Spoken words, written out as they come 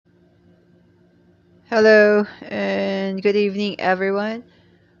Hello and good evening, everyone.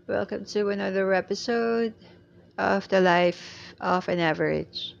 Welcome to another episode of The Life of an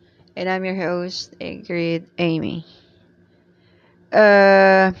Average. And I'm your host, Ingrid Amy.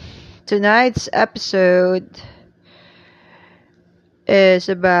 Uh, Tonight's episode is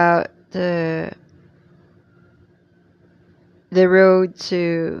about the road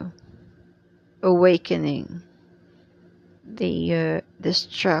to awakening, the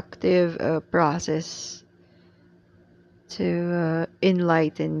destructive process to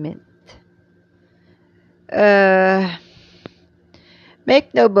enlightenment. Uh,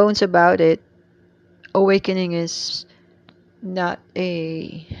 Make no bones about it, awakening is not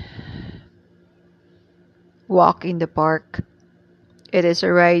a walk in the park. It is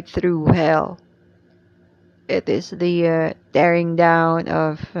a ride through hell. It is the tearing down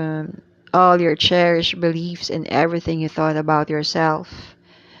of all your cherished beliefs and everything you thought about yourself.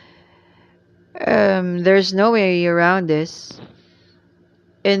 There's no way around this.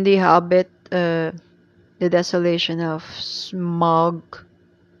 In The Hobbit, the desolation of smog,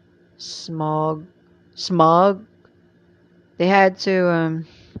 smog, they had to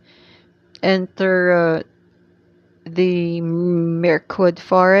enter the Mirkwood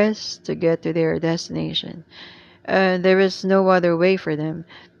Forest to get to their destination. There is no other way for them.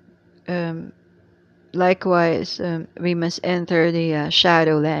 Um, Likewise, we must enter the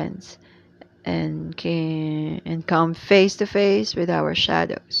Shadowlands and come face to face with our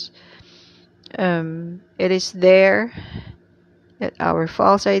shadows. It is there that our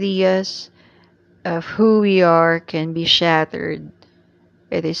false ideas of who we are can be shattered.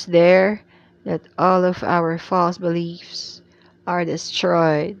 It is there that all of our false beliefs are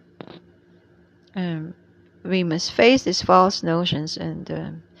destroyed. Um, we must face these false notions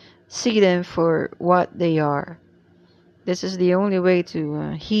and see them for what they are. This is the only way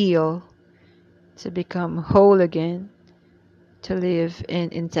to heal, to become whole again, to live in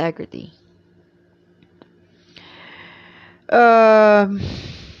integrity. Um,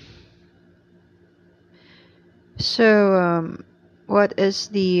 so, what is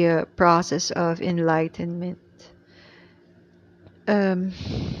the process of enlightenment? Um,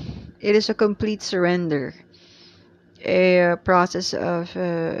 it is a complete surrender, a process of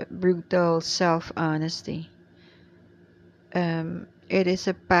brutal self-honesty. It is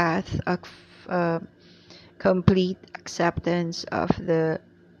a path of uh, complete acceptance of the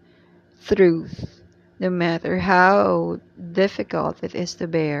truth, no matter how difficult it is to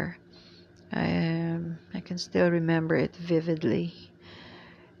bear. I can still remember it vividly.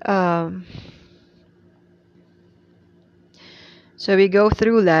 Um, so we go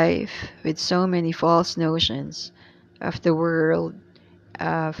through life with so many false notions of the world,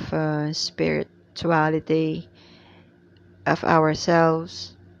 of spirituality, of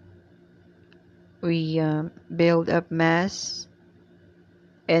ourselves. We build up mass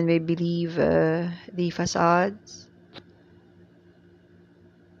and we believe the facades.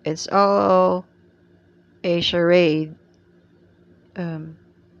 It's all a charade. Um,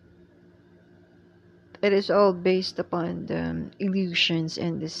 it is all based upon the illusions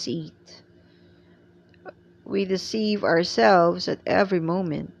and deceit. We deceive ourselves at every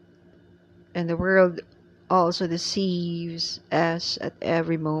moment, and the world also deceives us at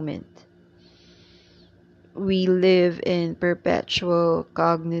every moment. We live in perpetual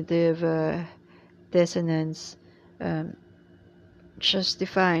cognitive dissonance, um,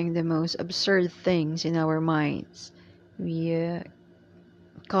 justifying the most absurd things in our minds. We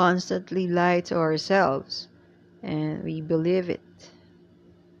constantly lie to ourselves and we believe it.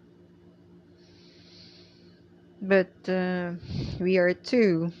 But we are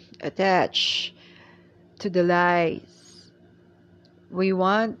too attached to the lies. We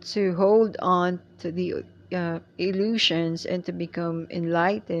want to hold on to the illusions and to become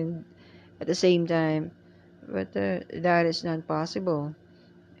enlightened at the same time. But that is not possible.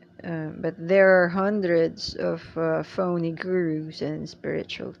 But there are hundreds of phony gurus and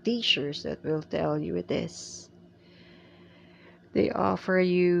spiritual teachers that will tell you it is. They offer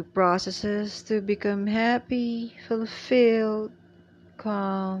you processes to become happy, fulfilled,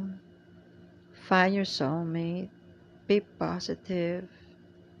 calm, find your soulmate, be positive.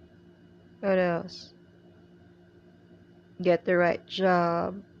 What else? Get the right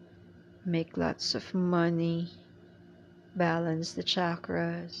job, make lots of money, balance the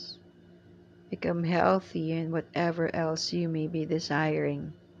chakras, become healthy, and whatever else you may be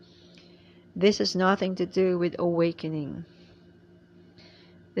desiring. This has nothing to do with awakening.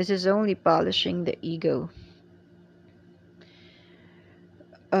 This is only polishing the ego.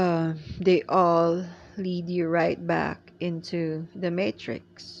 They all lead you right back into the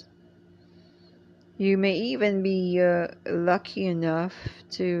matrix. You may even be lucky enough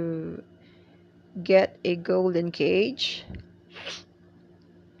to get a golden cage,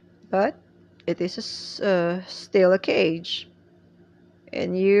 but it is still a cage,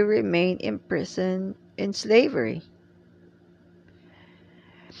 and you remain imprisoned in slavery.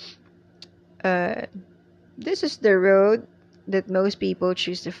 Uh, this is the road that most people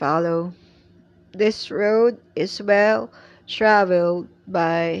choose to follow. This road is well traveled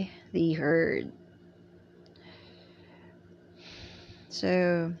by the herd.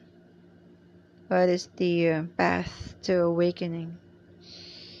 So, what is the path to awakening?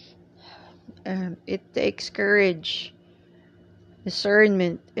 It takes courage,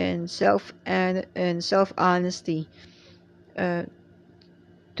 discernment, and self honesty uh,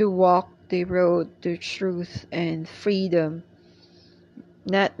 to walk the road to truth and freedom.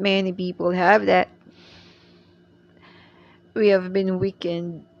 Not many people have that. We have been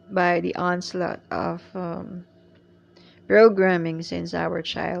weakened by the onslaught of programming since our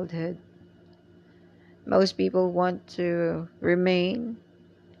childhood. Most people want to remain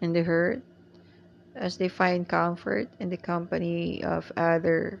in the herd as they find comfort in the company of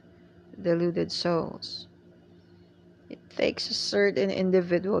other deluded souls. It takes a certain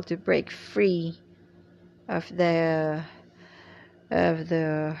individual to break free of the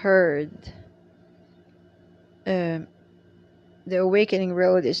herd. Um, the awakening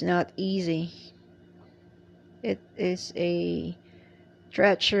road is not easy. It is a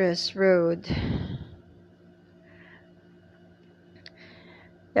treacherous road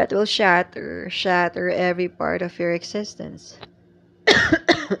that will shatter every part of your existence.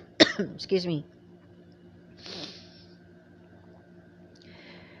 Excuse me.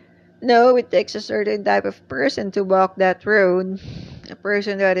 No, it takes a certain type of person to walk that road. A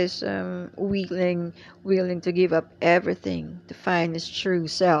person that is willing to give up everything to find his true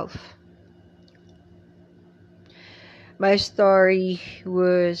self. My story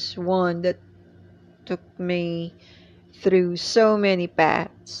was one that took me through so many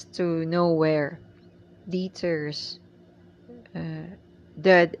paths to nowhere, detours, uh,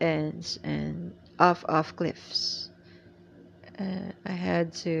 dead ends, and off cliffs. I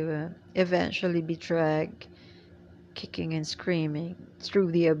had to eventually be dragged, kicking and screaming,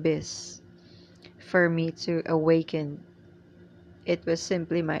 through the abyss for me to awaken. It was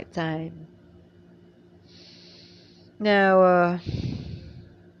simply my time. Now,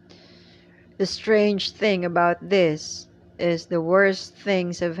 the strange thing about this is the worst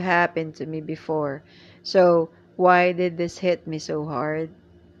things have happened to me before. So, why did this hit me so hard?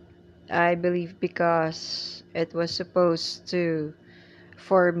 I believe because it was supposed to,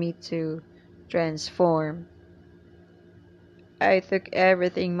 for me to transform. I took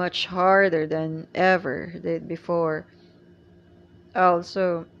everything much harder than ever did before.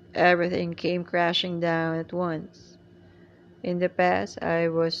 Also, everything came crashing down at once. In the past, I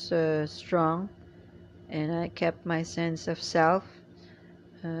was strong and I kept my sense of self,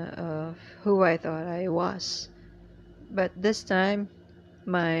 of who I thought I was. But this time,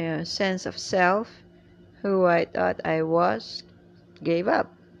 my sense of self, who I thought I was, gave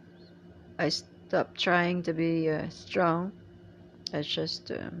up. I stopped trying to be strong. I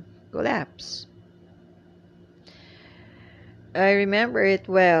just collapsed. I remember it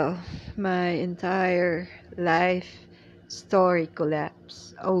well. My entire life story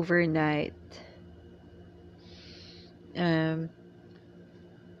collapsed overnight. Um,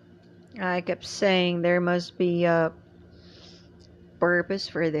 I kept saying there must be a purpose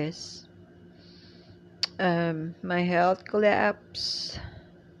for this. My health collapsed.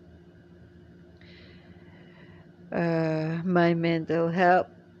 My mental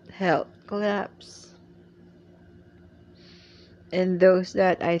health collapsed. And those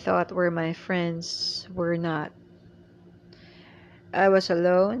that I thought were my friends were not. I was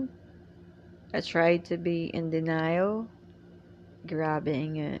alone. I tried to be in denial,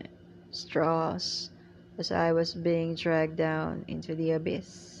 grabbing straws as I was being dragged down into the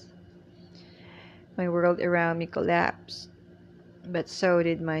abyss. My world around me collapsed, but so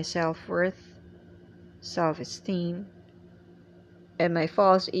did my self-worth, self-esteem, and my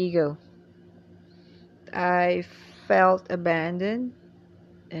false ego. I felt abandoned,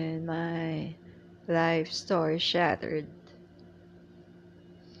 and my life story shattered.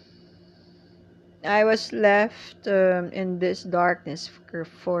 I was left in this darkness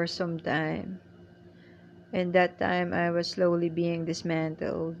for some time, and that time I was slowly being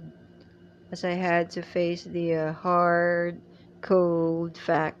dismantled as I had to face the hard, cold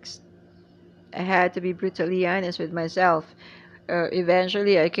facts. I had to be brutally honest with myself.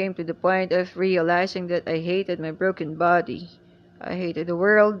 Eventually, I came to the point of realizing that I hated my broken body. I hated the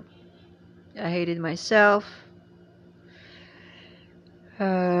world. I hated myself.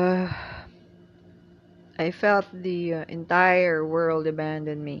 Uh, I felt the entire world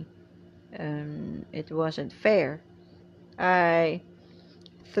abandoned me. It wasn't fair. I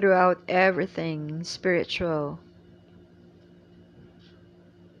threw out everything spiritual.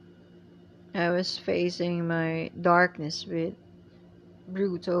 I was facing my darkness with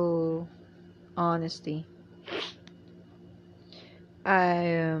brutal honesty.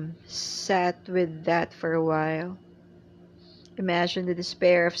 I sat with that for a while. Imagine the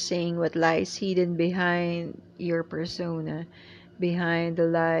despair of seeing what lies hidden behind your persona, behind the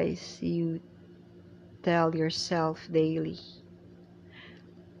lies you tell yourself daily.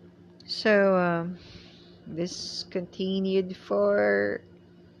 So, this continued for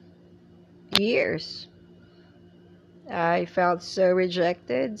years. I felt so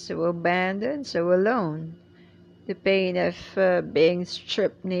rejected, so abandoned, so alone. The pain of being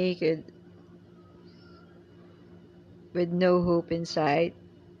stripped naked with no hope inside.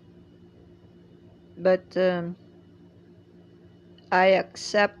 But I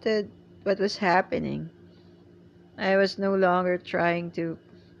accepted what was happening. I was no longer trying to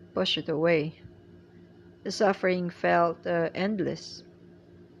push it away. The suffering felt endless.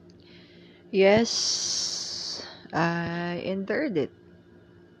 Yes, I endured it.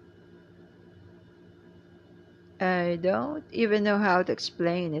 I don't even know how to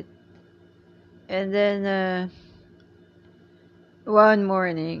explain it. And then one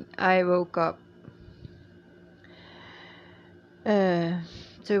morning, I woke up uh,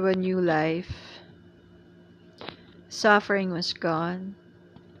 to a new life. Suffering was gone,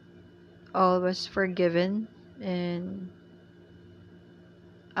 all was forgiven, and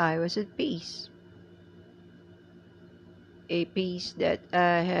I was at peace. A peace that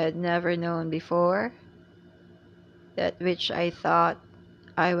I had never known before, that which I thought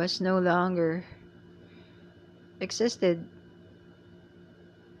I was no longer existed.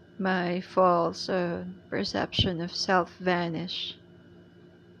 My false perception of self vanished.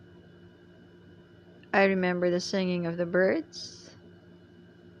 I remember the singing of the birds,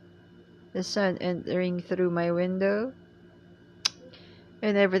 the sun entering through my window,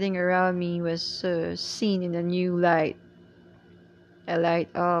 and everything around me was seen in a new light, a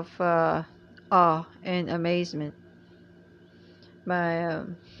light of awe and amazement. My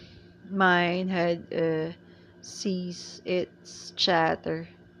mind had ceased its chatter.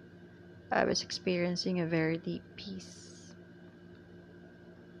 I was experiencing a very deep peace.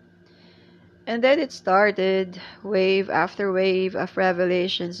 And then it started, wave after wave of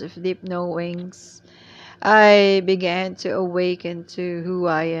revelations of deep knowings. I began to awaken to who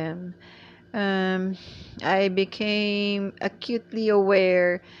I am. Um, I became acutely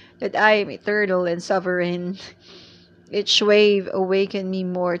aware that I am eternal and sovereign. Each wave awakened me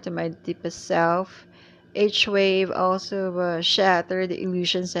more to my deepest self. Each wave also shattered the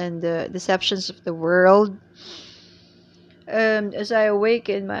illusions and the deceptions of the world. As I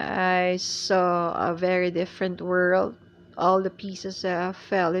awakened, my eyes saw a very different world. All the pieces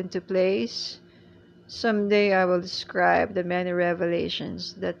fell into place. Someday I will describe the many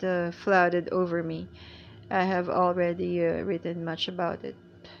revelations that flooded over me. I have already written much about it.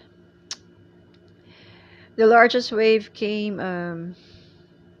 The largest wave came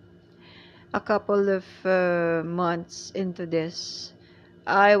a couple of months into this.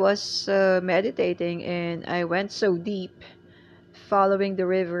 I was meditating and I went so deep, following the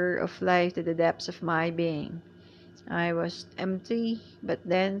river of life to the depths of my being. I was empty, but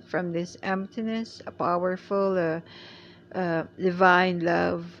then from this emptiness, a powerful divine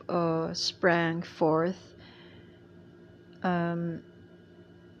love sprang forth, um,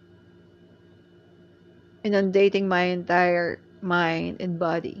 inundating my entire mind and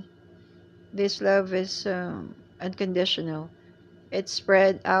body. This love is unconditional. It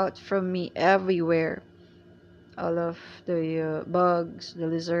spread out from me everywhere. All of the bugs, the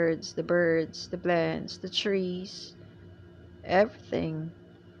lizards, the birds, the plants, the trees, everything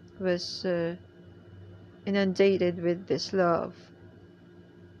was inundated with this love.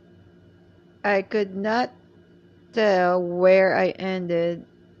 I could not tell where I ended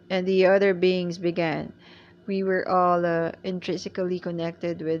and the other beings began. We were all intrinsically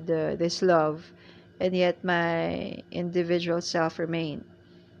connected with this love, and yet my individual self remained.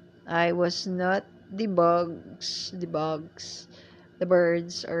 I was not the birds,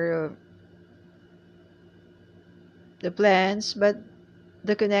 or the plants, but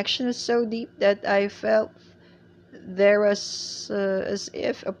the connection was so deep that I felt there was as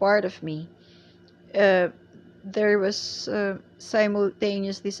if a part of me. Uh, there was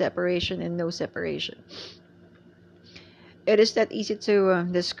simultaneously separation and no separation. It is not easy to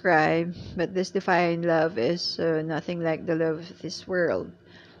describe, but this divine love is nothing like the love of this world.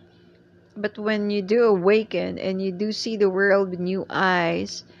 But when you do awaken and you do see the world with new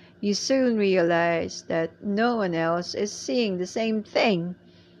eyes, you soon realize that no one else is seeing the same thing.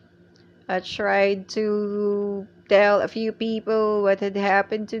 I tried to tell a few people what had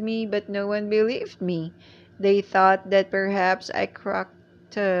happened to me, but no one believed me. They thought that perhaps I cracked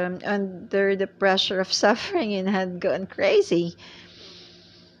under the pressure of suffering and had gone crazy.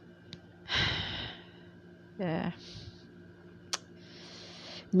 Yeah.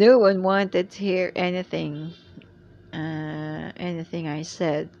 No one wanted to hear anything I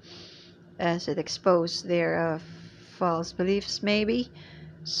said, as it exposed their false beliefs, maybe.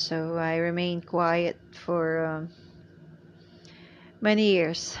 So I remained quiet for many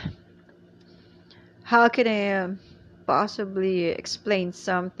years. How can I possibly explain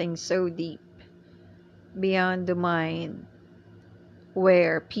something so deep beyond the mind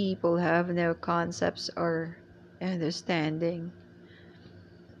where people have no concepts or understanding?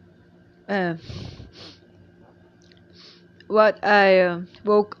 Uh, what I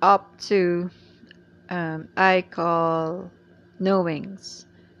woke up to, I call knowings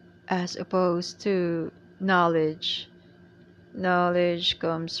as opposed to knowledge. Knowledge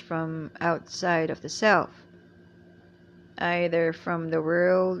comes from outside of the self, either from the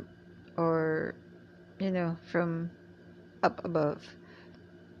world or, from up above.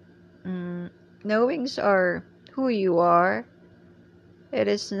 Knowings are who you are. It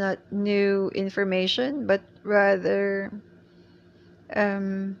is not new information, but rather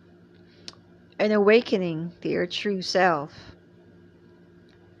um, an awakening to your true self.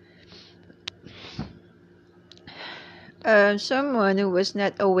 Someone who was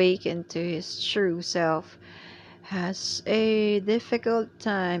not awakened to his true self has a difficult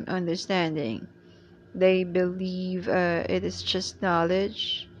time understanding. They believe it is just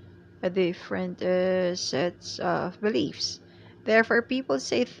knowledge, a different sets of beliefs. Therefore, people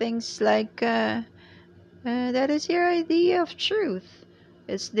say things like, that is your idea of truth.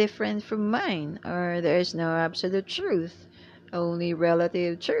 It's different from mine, or there is no absolute truth, only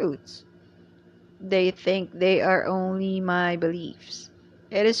relative truths. They think they are only my beliefs.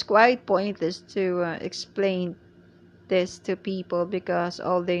 It is quite pointless to explain this to people because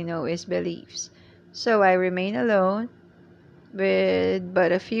all they know is beliefs. So I remain alone with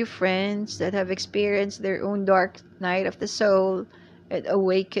but a few friends that have experienced their own dark night of the soul and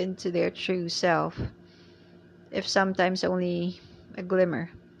awakened to their true self, if sometimes only a glimmer.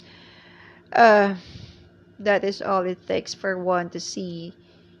 Uh, that is all it takes for one to see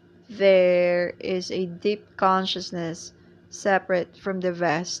there is a deep consciousness separate from the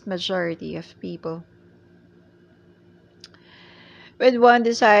vast majority of people. When one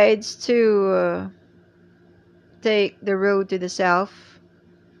decides to take the road to the self,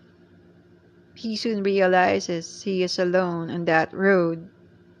 he soon realizes he is alone on that road.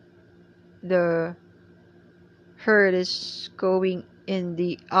 The herd is going in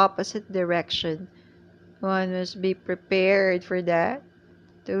the opposite direction. One must be prepared for that,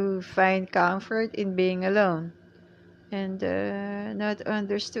 to find comfort in being alone and not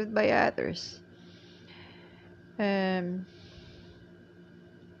understood by others. Um,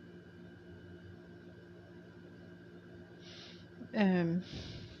 um,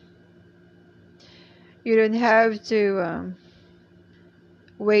 you don't have to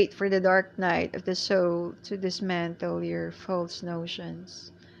wait for the dark night of the soul to dismantle your false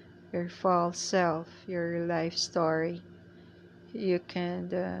notions, your false self, your life story. You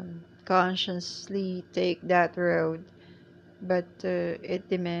can consciously take that road, but it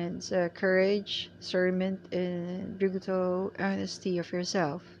demands courage, discernment, and brutal honesty of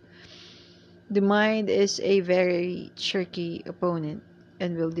yourself. The mind is a very tricky opponent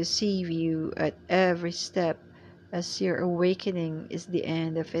and will deceive you at every step, as your awakening is the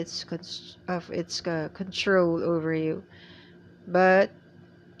end of its control over you. But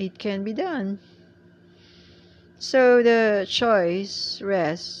it can be done. So the choice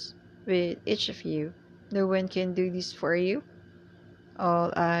rests with each of you. No one can do this for you.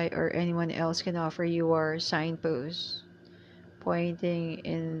 All I or anyone else can offer you are signposts pointing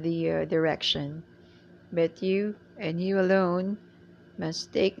in the direction. But you, and you alone,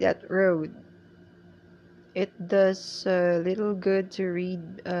 must take that road. It does little good to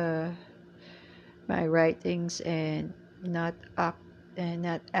read my writings and not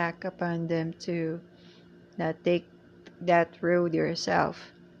act upon them, to not take that road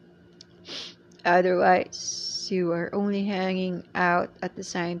yourself. Otherwise, you are only hanging out at the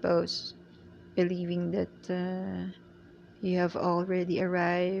signpost, believing that you have already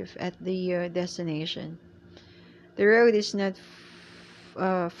arrived at the destination. The road is not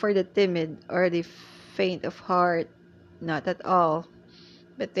for the timid or the faint of heart, not at all.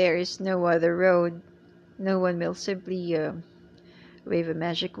 But there is no other road. No one will simply wave a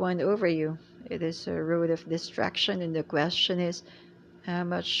magic wand over you. It is a road of distraction, and the question is, how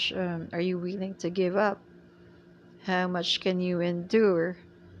much are you willing to give up? How much can you endure?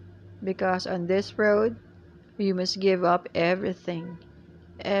 Because on this road, you must give up everything.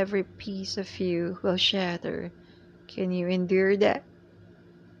 Every piece of you will shatter. Can you endure that?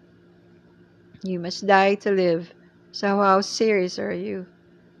 You must die to live. So how serious are you?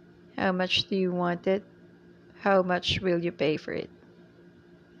 How much do you want it? How much will you pay for it?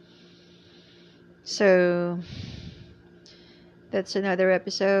 So that's another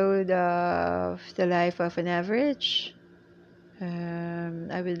episode of The Life of an Average.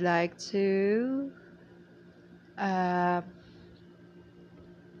 I would like to uh,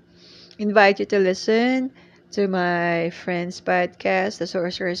 invite you to listen to my friend's podcast, The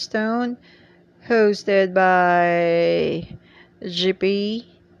Sorcerer's Stone, hosted by GP,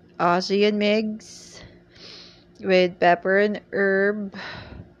 Ozzy, and Migs, with Pepper and Herb,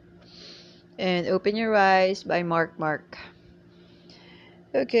 and Open Your Eyes by Mark.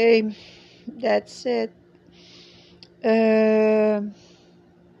 Okay, that's it. Um,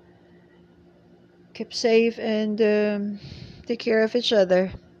 Keep safe and take care of each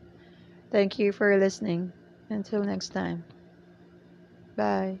other. Thank you for listening. Until next time.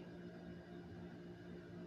 Bye.